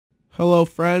Hello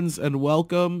friends and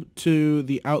welcome to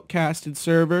the Outcasted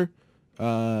server.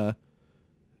 It's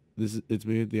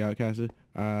me, the Outcasted.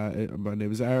 My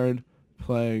name is Aaron,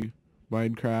 playing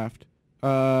Minecraft.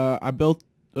 I built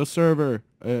a server.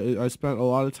 I spent a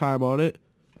lot of time on it,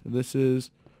 and this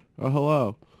is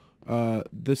hello.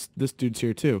 This dude's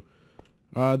here too.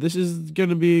 This is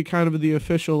gonna be kind of the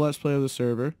official Let's Play of the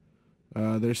server.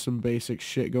 There's some basic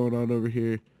shit going on over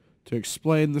here to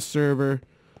explain the server.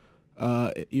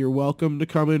 You're welcome to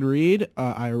come and read.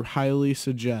 I highly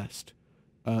suggest.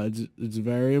 It's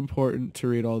very important to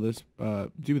read all this.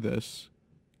 Do this,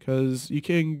 cause you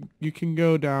can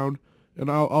go down, and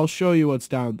I'll show you what's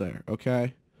down there.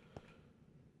 Okay.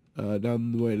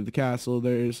 Down the way to the castle.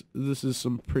 This is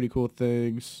some pretty cool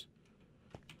things.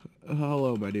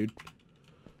 Hello, my dude.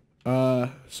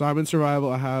 So I'm in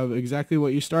survival. I have exactly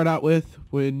what you start out with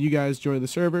when you guys join the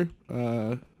server.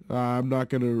 I'm not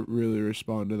going to really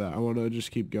respond to that. I want to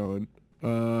just keep going.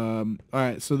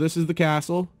 Alright, so this is the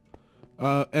castle.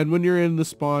 And when you're in the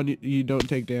spawn, you don't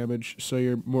take damage, so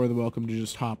you're more than welcome to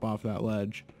just hop off that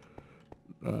ledge.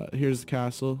 Here's the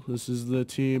castle. This is the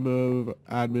team of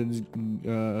admins.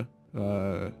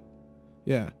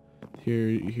 Yeah. Here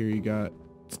you got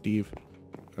Steve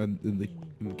in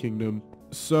the kingdom.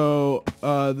 So,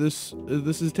 this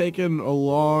has taken a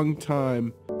long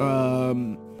time.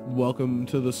 Welcome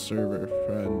to the server,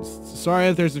 friends. Sorry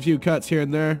if there's a few cuts here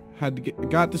and there.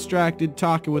 Got distracted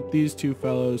talking with these two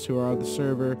fellows who are on the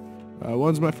server.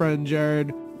 One's my friend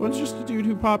Jared. One's just a dude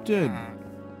who popped in.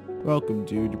 Welcome,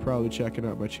 dude. You're probably checking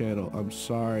out my channel. I'm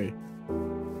sorry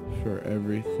for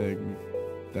everything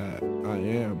that I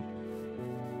am.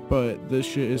 But this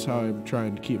shit is how I'm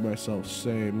trying to keep myself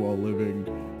sane while living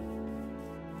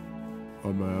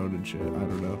on my own and shit. I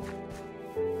don't know.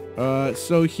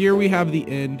 So here we have the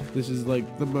inn. This is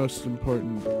like the most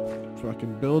important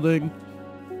fucking building.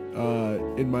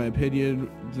 In my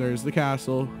opinion, there's the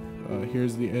castle.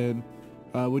 Here's the inn.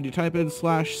 When you type in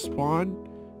 /spawn,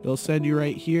 it'll send you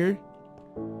right here.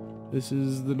 This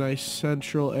is the nice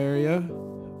central area.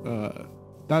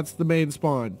 That's the main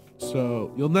spawn.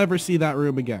 So you'll never see that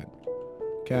room again.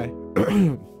 Okay.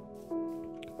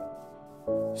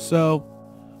 So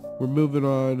we're moving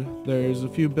on. There's a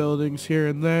few buildings here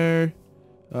and there.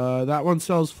 That one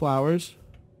sells flowers.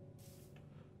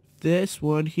 This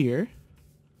one here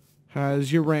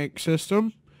has your rank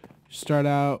system. Start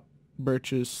out,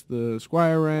 purchase the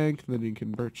squire rank, then you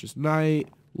can purchase knight,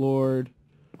 lord,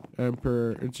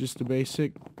 emperor. It's just a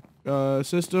basic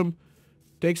system.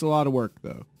 Takes a lot of work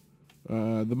though.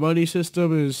 The money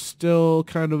system is still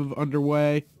kind of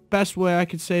underway. Best way I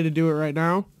could say to do it right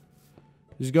now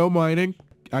is go mining.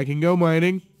 I can go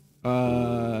mining,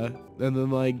 and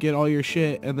then like get all your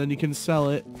shit, and then you can sell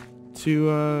it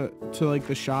to like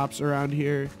the shops around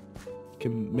here. You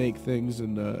can make things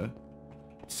and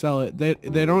sell it.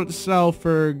 They don't sell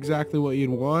for exactly what you'd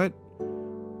want,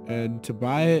 and to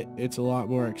buy it, it's a lot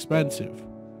more expensive.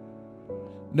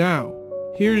 Now,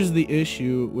 here's the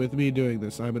issue with me doing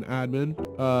this. I'm an admin.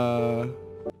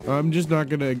 I'm just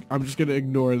gonna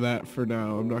ignore that for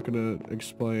now. I'm not gonna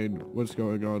explain what's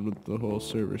going on with the whole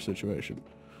server situation.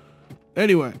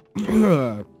 Anyway,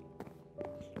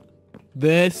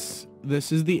 this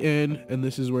is the inn, and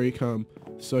this is where you come.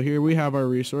 So here we have our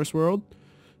resource world.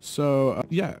 So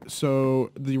yeah,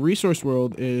 so the resource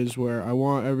world is where I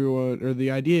want everyone, or the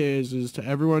idea is to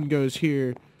everyone goes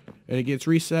here, and it gets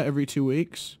reset every 2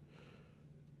 weeks.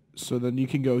 So then you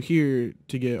can go here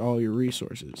to get all your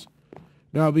resources.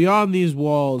 Now, beyond these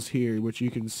walls here, which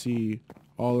you can see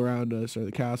all around us, are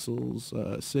the castle's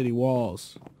city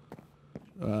walls.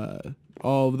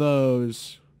 All of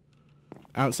those.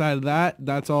 Outside of that,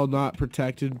 that's all not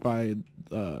protected by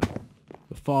the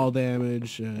fall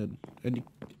damage, and you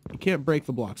can't break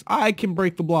the blocks. I can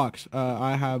break the blocks.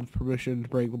 I have permission to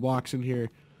break the blocks in here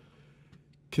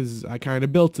because I kind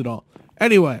of built it all.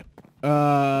 Anyway,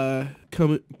 going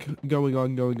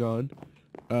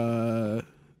on.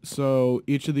 So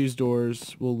each of these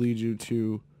doors will lead you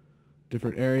to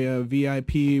different area.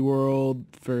 VIP world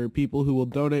for people who will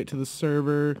donate to the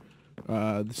server.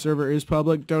 The server is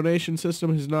public. Donation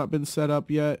system has not been set up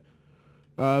yet.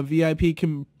 VIP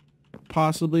can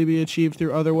possibly be achieved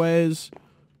through other ways,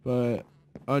 but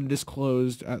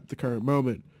undisclosed at the current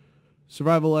moment.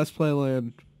 Survival Let's Play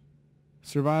land.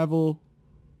 Survival.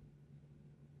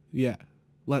 Yeah,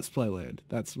 Let's Play land.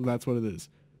 That's what it is.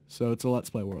 So it's a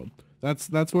Let's Play world.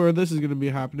 That's where this is going to be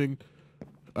happening.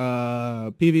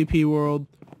 PvP world.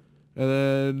 And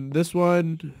then this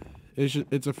one,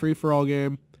 it's a free-for-all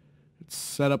game. It's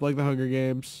set up like the Hunger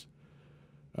Games.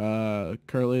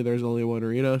 Currently there's only one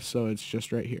arena, so it's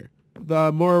just right here.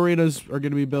 The more arenas are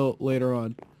going to be built later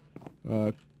on.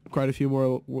 Quite a few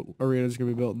more arenas are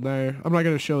going to be built in there. I'm not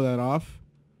going to show that off.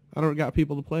 I don't got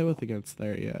people to play with against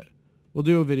there yet. We'll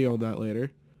do a video on that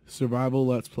later. Survival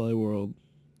Let's Play world.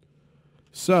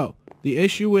 So, the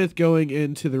issue with going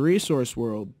into the resource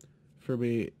world for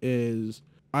me is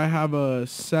I have a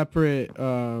separate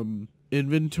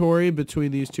inventory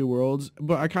between these two worlds,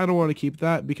 but I kind of want to keep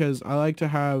that because I like to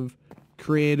have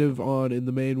creative on in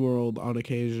the main world on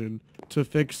occasion to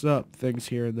fix up things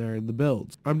here and there in the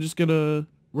builds.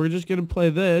 We're just gonna play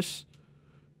this.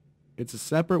 It's a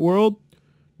separate world.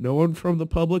 No one from the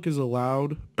public is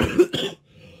allowed.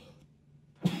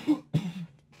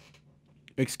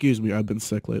 Excuse me, I've been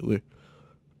sick lately.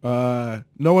 No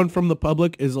one from the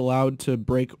public is allowed to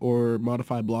break or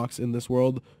modify blocks in this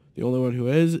world. The only one who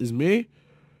is me.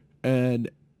 And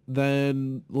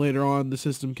then later on, the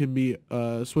system can be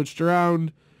switched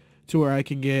around to where I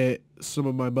can get some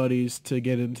of my buddies to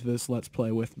get into this Let's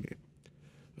Play with me.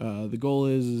 The goal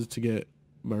is to get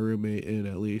my roommate in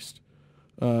at least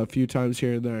a few times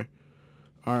here and there.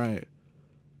 All right.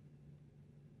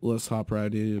 Let's hop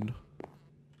right in.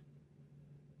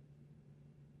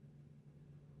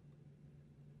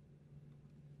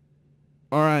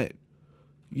 All right.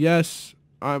 Yes,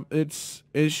 it's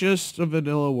just a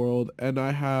vanilla world and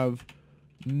I have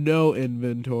no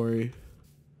inventory.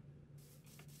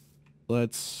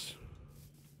 Let's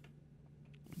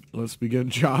begin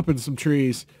chopping some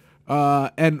trees.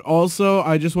 And also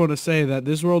I just want to say that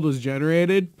this world was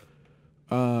generated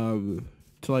to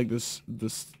like the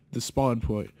spawn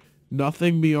point.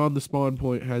 Nothing beyond the spawn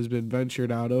point has been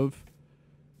ventured out of.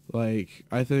 Like,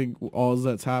 I think all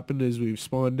that's happened is we've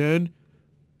spawned in,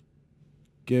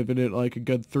 given it like a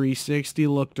good 360,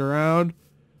 looked around,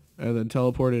 and then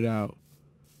teleported out.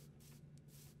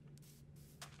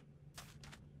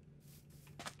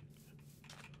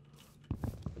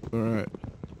 Alright.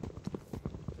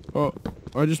 Oh,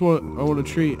 I want a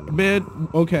tree. Man,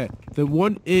 okay. The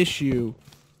one issue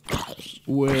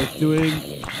with doing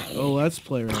a Let's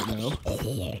Play right now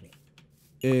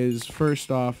is, first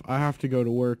off, I have to go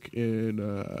to work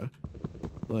in,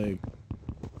 like,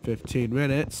 15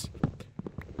 minutes.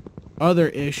 Other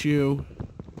issue,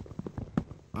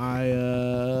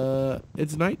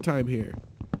 it's nighttime here.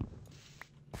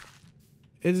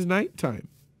 It's nighttime.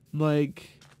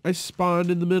 Like, I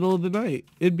spawned in the middle of the night.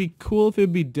 It'd be cool if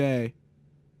it'd be day.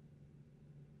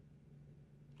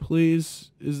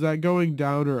 Please, is that going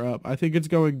down or up? I think it's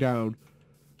going down.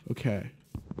 Okay.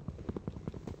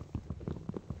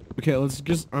 Okay,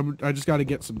 I just gotta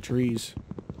get some trees.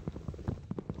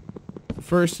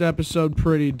 First episode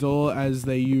pretty dull as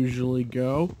they usually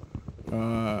go.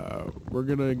 We're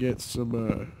gonna get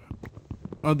some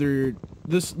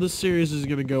this series is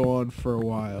gonna go on for a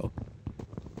while.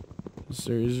 This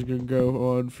series is gonna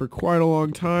go on for quite a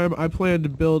long time. I plan to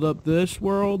build up this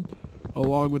world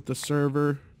along with the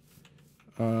server.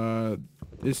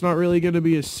 It's not really gonna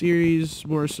be a series,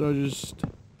 more so just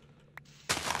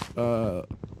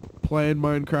playing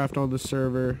Minecraft on the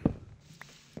server.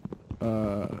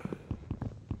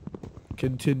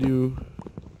 Continue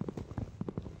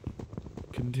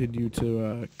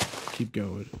to keep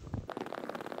going.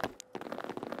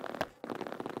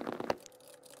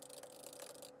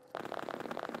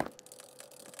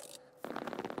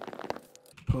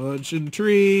 Punching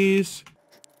trees.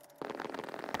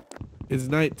 It's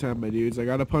nighttime, my dudes. I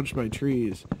gotta punch my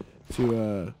trees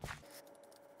to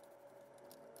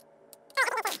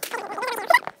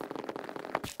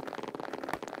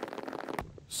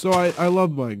So I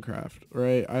love Minecraft,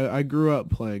 right? I grew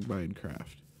up playing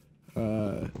Minecraft.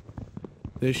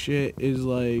 This shit is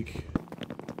like...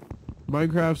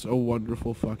 Minecraft's a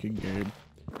wonderful fucking game.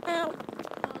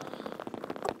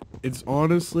 It's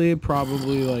honestly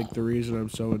probably like the reason I'm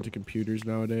so into computers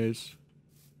nowadays.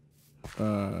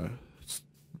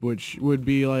 Which would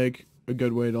be like a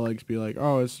good way to like be like,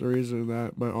 oh, it's the reason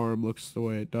that my arm looks the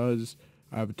way it does.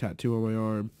 I have a tattoo on my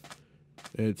arm.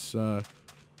 It's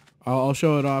I'll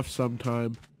show it off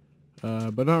sometime,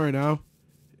 but not right now.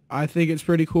 I think it's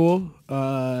pretty cool.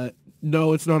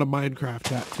 No, it's not a Minecraft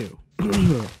tattoo.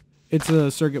 It's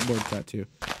a circuit board tattoo.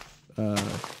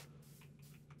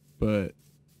 But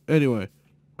anyway,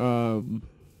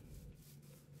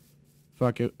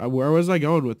 fuck it. Where was I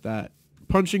going with that?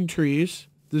 Punching trees.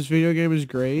 This video game is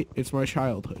great. It's my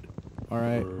childhood. All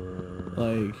right,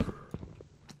 like.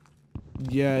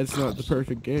 Yeah, it's not the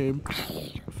perfect game.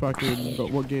 Fucking,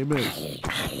 but what game is?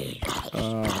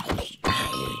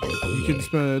 You can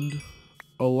spend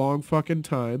a long fucking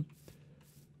time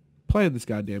playing this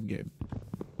goddamn game.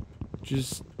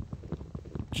 Just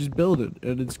building,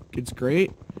 and it's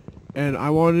great. And I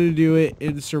wanted to do it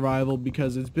in survival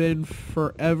because it's been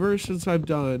forever since I've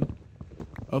done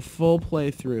a full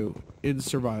playthrough in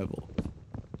survival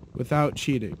without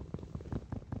cheating.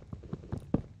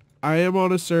 I am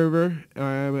on a server.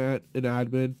 I am at an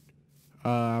admin.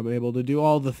 I'm able to do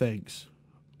all the things.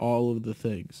 All of the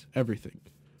things. Everything.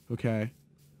 Okay?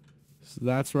 So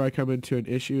that's where I come into an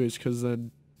issue, is because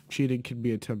then cheating can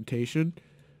be a temptation.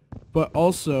 But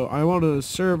also, I'm on a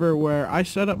server where I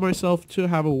set up myself to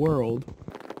have a world.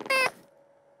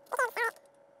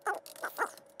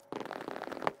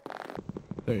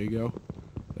 There you go.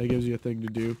 That gives you a thing to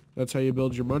do. That's how you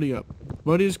build your money up.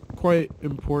 Money is quite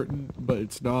important, but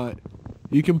it's not.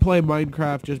 You can play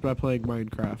Minecraft just by playing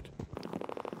Minecraft.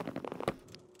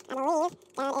 I believe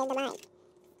down in the mine.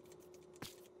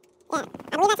 Yeah,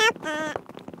 I believe that's how.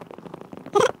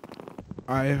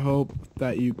 I hope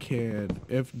that you can.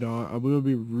 If not, I'm gonna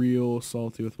be real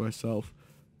salty with myself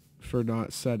for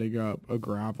not setting up a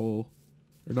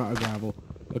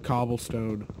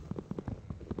cobblestone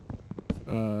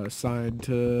sign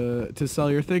to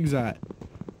sell your things at.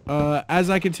 As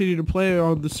I continue to play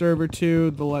on the server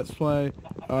too, the Let's Play,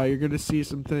 you're gonna see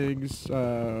some things,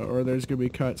 or there's gonna be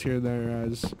cuts here and there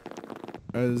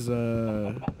as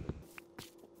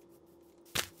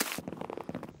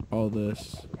all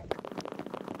this.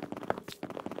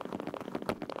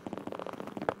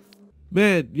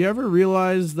 Man, you ever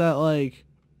realize that, like,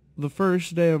 the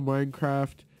first day of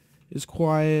Minecraft is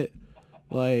quiet?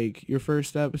 Like, your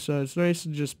first episode, it's nice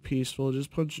and just peaceful,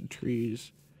 just punching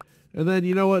trees. And then,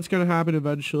 you know what's gonna happen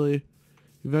eventually?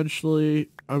 Eventually,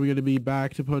 I'm gonna be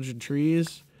back to punching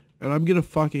trees, and I'm gonna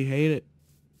fucking hate it.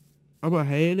 I'm gonna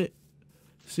hate it.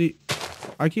 See,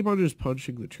 I keep on just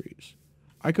punching the trees.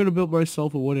 I could have built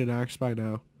myself a wooden axe by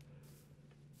now.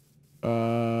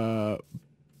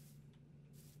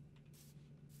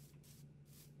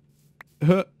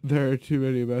 There are too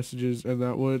many messages, and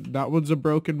that one's a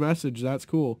broken message. That's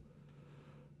cool.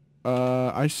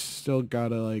 I still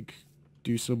gotta, like,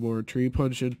 do some more tree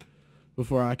punching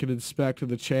before I can inspect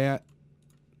the chat.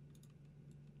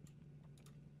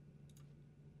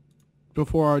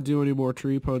 Before I do any more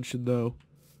tree punching, though,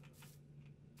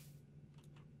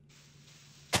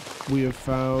 we have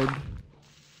found,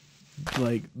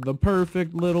 like, the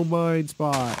perfect little mine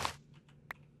spot.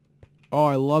 Oh,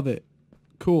 I love it.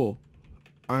 Cool.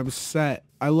 I'm set.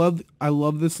 I love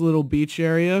this little beach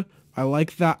area. I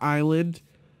like that island.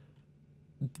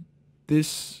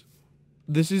 This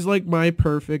is like my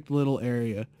perfect little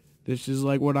area. This is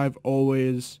like what I've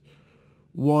always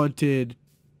wanted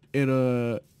in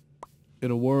a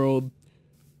world.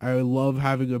 I love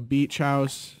having a beach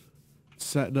house,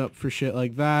 setting up for shit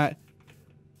like that.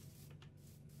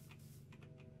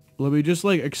 Let me just,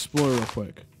 like, explore real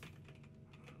quick.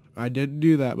 I didn't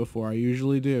do that before. I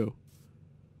usually do.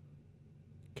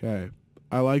 Okay.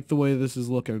 I like the way this is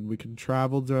looking. We can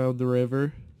travel down the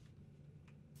river.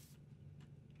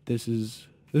 This is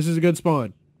a good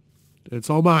spawn.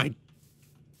 It's all mine.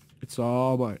 It's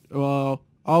all mine. Well,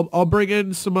 I'll bring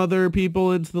in some other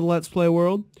people into the Let's Play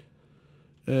world,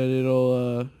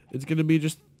 and it's gonna be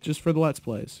just for the Let's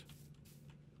Plays.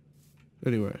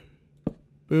 Anyway,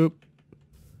 boop.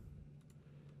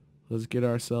 Let's get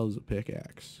ourselves a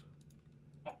pickaxe.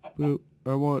 Boop.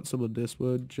 I want some of this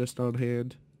wood just on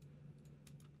hand.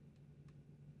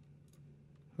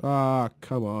 Ah,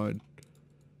 come on.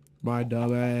 My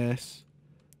dumb ass.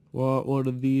 Want one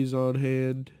of these on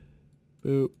hand.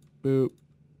 Boop, boop.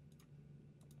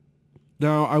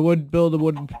 Now, I would build a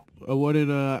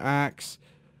wooden axe,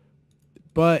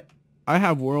 but I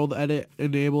have world edit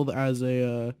enabled as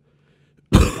a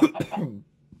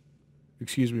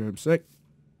excuse me, I'm sick.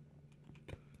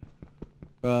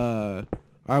 I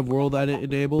have world edit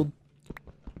enabled,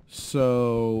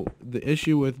 so the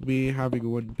issue with me having a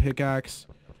wooden pickaxe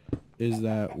is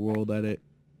that world edit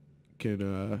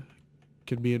can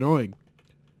be annoying.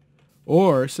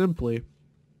 Or simply,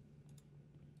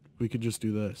 we could just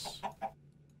do this.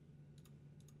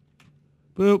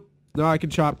 Boop. Now I can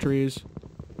chop trees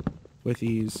with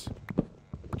ease.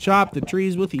 Chop the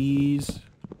trees with ease.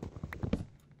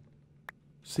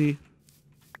 See?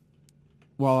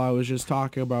 While I was just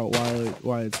talking about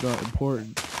why it's not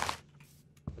important,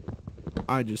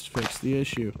 I just fixed the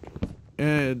issue.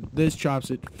 And this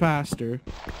chops it faster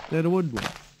than a wooden one.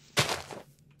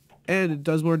 And it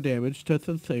does more damage to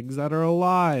the things that are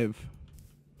alive.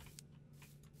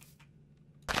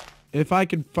 If I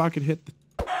can fucking hit the...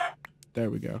 There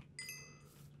we go.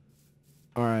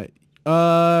 Alright.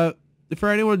 For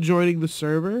anyone joining the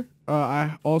server,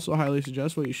 I also highly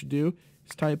suggest what you should do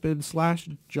is type in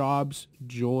 /jobs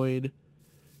join,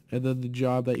 and then the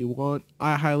job that you want.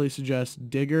 I highly suggest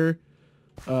digger,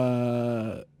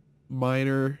 miner,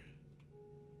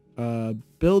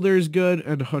 builder is good,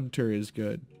 and hunter is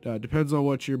good. Depends on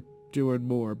what you're doing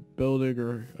more, building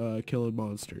or killing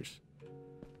monsters.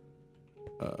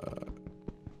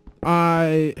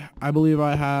 I believe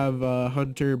I have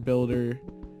hunter, builder,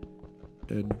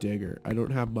 and digger. I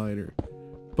don't have miner.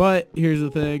 But here's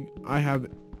the thing, I have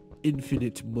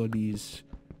infinite monies.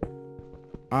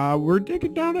 We're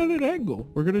digging down at an angle.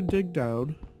 We're gonna dig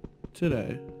down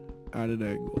today at an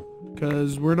angle.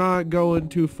 Because we're not going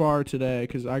too far today,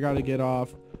 because I gotta get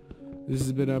off. This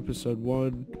has been episode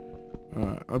 1.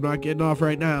 I'm not getting off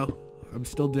right now. I'm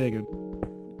still digging.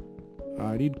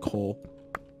 I need coal.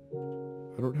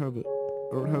 I don't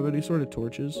have any sort of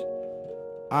torches.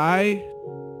 I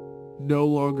no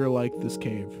longer like this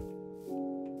cave.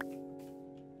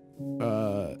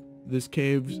 This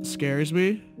cave scares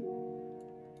me,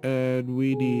 and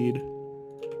we need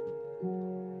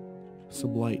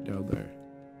some light down there,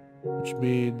 which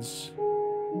means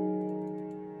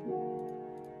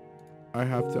I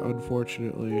have to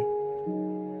unfortunately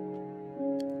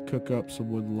cook up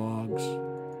some wood logs.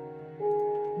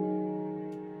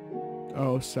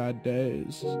 Oh, sad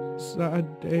days.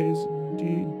 Sad days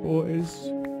indeed,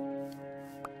 boys.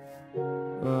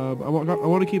 I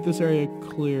want to keep this area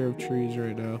clear of trees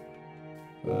right now.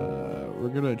 We're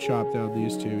gonna chop down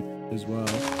these two as well.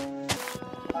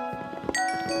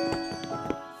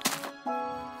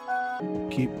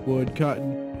 Keep wood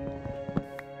cutting.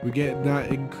 We're getting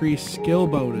that increased skill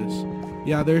bonus.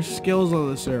 Yeah, there's skills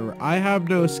on the server. I have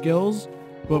no skills,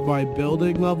 but my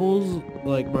building levels,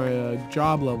 like my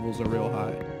job levels, are real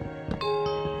high.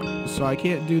 So I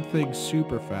can't do things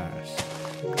super fast.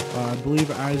 I believe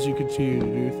as you continue to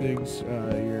do things,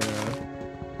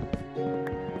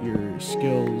 your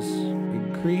skills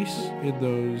increase in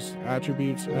those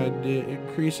attributes, and it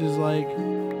increases like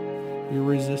your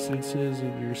resistances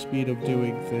and your speed of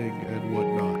doing thing and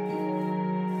whatnot.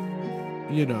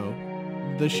 You know,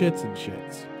 the shits and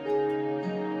shits.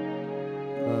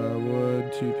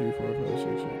 1, 2, 3, 4, 5, 6,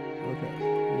 7. Okay.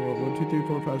 Well, 1, 2, 3,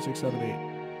 4, 5, 6, 7, 8.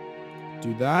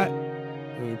 Do that,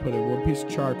 and we put in 1 piece of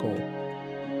charcoal.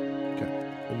 Okay.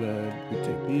 And then we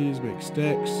take these, make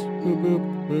sticks. Boop, boop,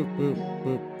 boop, boop,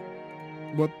 boop.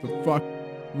 What the fuck?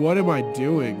 What am I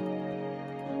doing?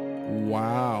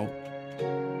 Wow.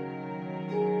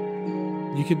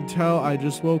 You can tell I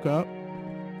just woke up,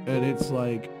 and it's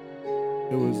like,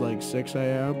 it was like 6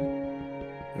 a.m.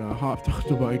 and I hopped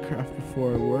onto Minecraft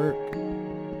before work.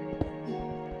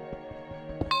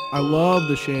 I love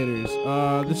the shaders.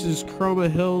 This is Chroma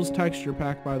Hills texture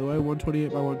pack, by the way,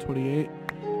 128 by 128,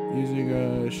 using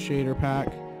a shader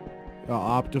pack.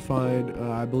 Optifine,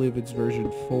 I believe it's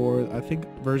version 4. I think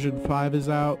version 5 is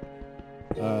out.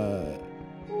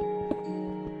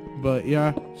 But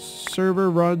yeah,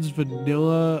 server runs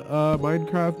vanilla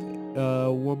Minecraft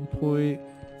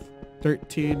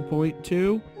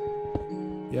 1.13.2.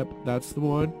 Yep, that's the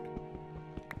one.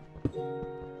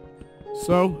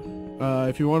 So,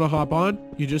 if you want to hop on,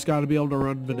 you just got to be able to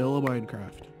run vanilla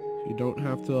Minecraft. You don't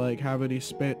have to like have any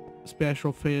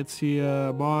special fancy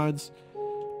mods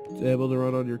to be able to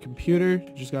run on your computer.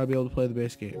 You just got to be able to play the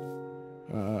base game.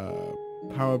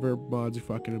 However, mods are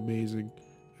fucking amazing,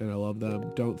 and I love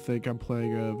them. Don't think I'm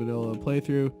playing a vanilla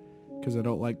playthrough, because I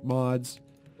don't like mods.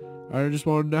 I just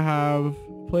wanted to have a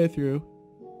playthrough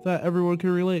that everyone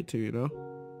can relate to, you know?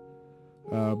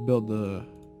 Build the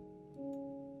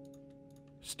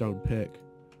stone pick.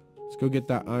 Let's go get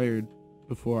that iron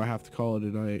before I have to call it a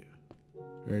night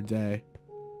or a day,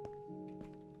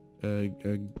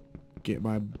 and get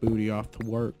my booty off to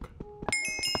work.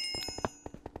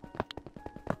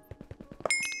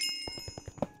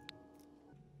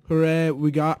 Hooray,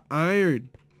 we got iron.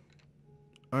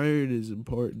 Iron is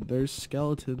important. There's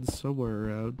skeletons somewhere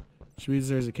around, which means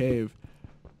there's a cave.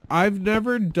 I've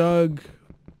never dug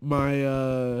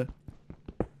my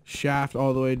shaft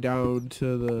all the way down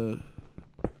to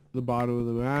the bottom of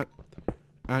the map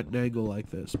at an angle like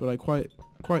this, but I quite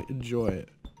enjoy it.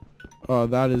 Oh,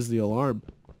 that is the alarm.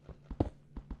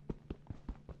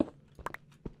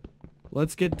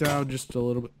 Let's get down just a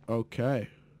little bit. Okay.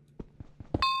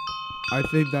 I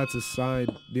think that's a sign.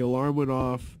 The alarm went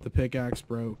off. The pickaxe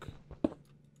broke.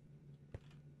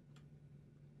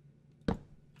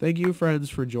 Thank you, friends,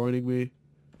 for joining me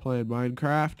playing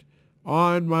Minecraft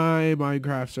on my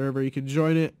Minecraft server. You can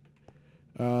join it.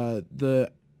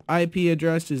 The IP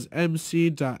address is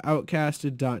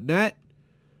mc.outcasted.net.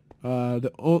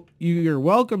 You're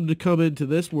welcome to come into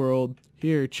this world.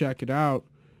 Here, check it out.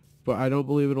 But I don't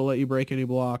believe it'll let you break any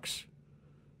blocks.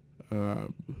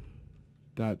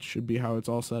 that should be how it's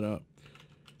all set up.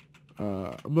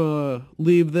 I'm gonna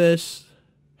leave this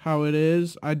how it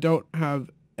is. I don't have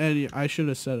any. I should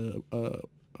have set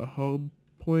a home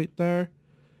point there.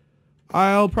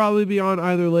 I'll probably be on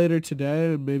either later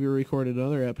today and maybe record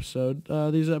another episode.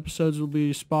 These episodes will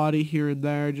be spotty here and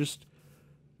there, just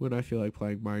when I feel like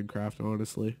playing Minecraft,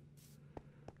 honestly.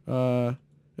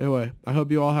 Anyway, I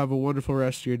hope you all have a wonderful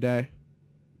rest of your day.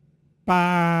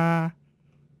 Bye!